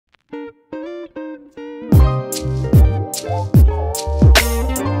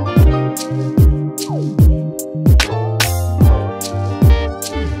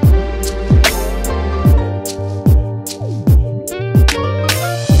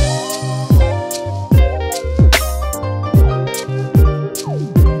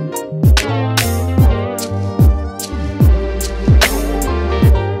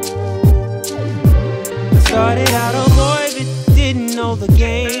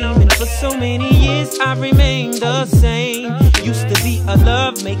For so many years I remained the same. Used to be a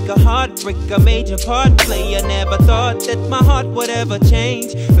love maker, heartbreaker, major part player. Never thought that my heart would ever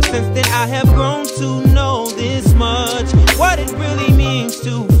change. But since then I have grown to know this much, what it really means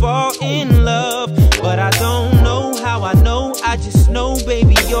to fall in love. But I don't know how I know, I just know,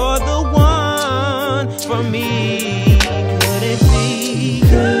 baby, you're the one for me.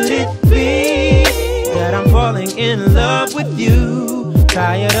 Could it be that I'm falling in love with you?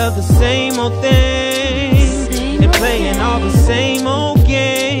 Tired of the same old things and playing all the same old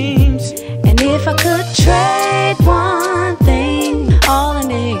games. And if I could trade one thing, all in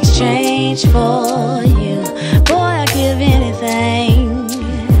exchange for you, boy, I'd give anything.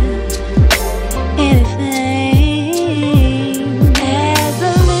 Anything. As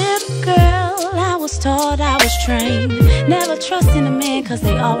a little girl, I was taught, I was trained, never trusting a man, cause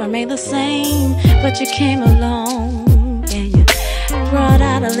they all remain the same. But you came along and you brought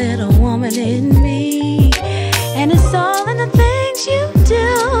out a little woman in me, and it's all in the things you do,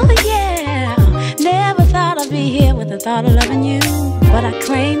 yeah. Never thought I'd be here with the thought of loving you, but I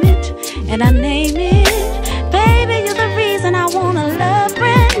claim it and I name it. Baby, you're the reason I wanna love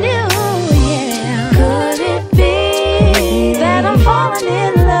brand new, yeah. Could it be that I'm falling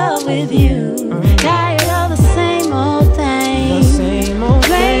in love with you? Tired of the same old thing,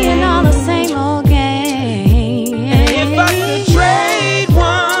 playing all the same old game. And if I could trade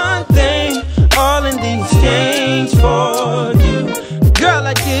one thing, all in the exchange for you, girl,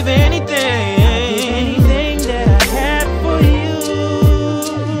 I'd give anything that I had for you.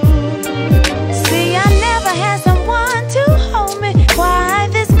 See, I never had someone to hold me quite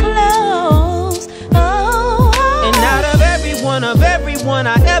this close. Oh, And out of everyone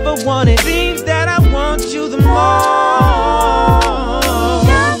I ever wanted, seems that I want you the most.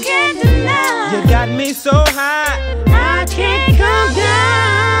 you can't deny, You got me so high, I can't come down.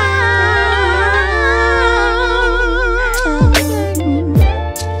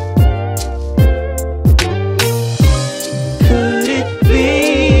 could it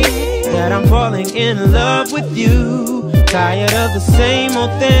be that I'm falling in love with you? Tired of the same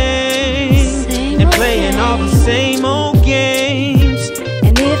old things Same and old playing all the games. same old games.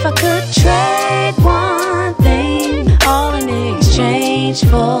 And if I could trade one thing, all in exchange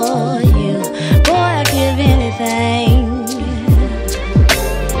for you, boy, I'd give anything.